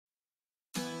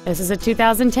This is a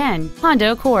 2010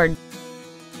 Honda Accord.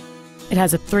 It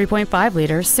has a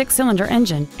 3.5-liter 6-cylinder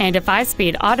engine and a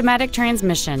 5-speed automatic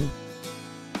transmission.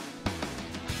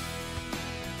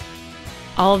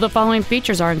 All of the following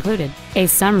features are included: a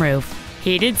sunroof,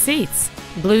 heated seats,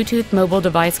 Bluetooth mobile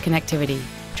device connectivity,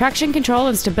 traction control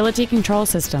and stability control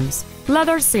systems,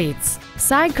 leather seats,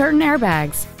 side curtain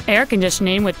airbags, air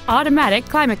conditioning with automatic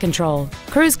climate control,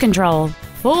 cruise control,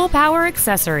 full power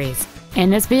accessories,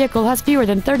 and this vehicle has fewer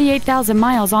than 38,000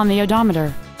 miles on the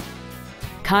odometer.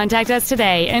 Contact us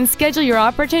today and schedule your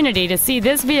opportunity to see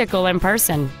this vehicle in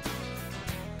person.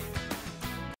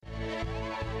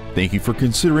 Thank you for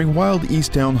considering Wild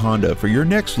Easttown Honda for your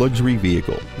next luxury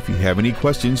vehicle. If you have any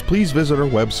questions, please visit our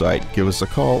website, give us a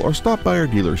call, or stop by our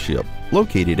dealership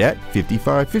located at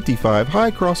 5555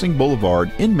 High Crossing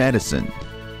Boulevard in Madison.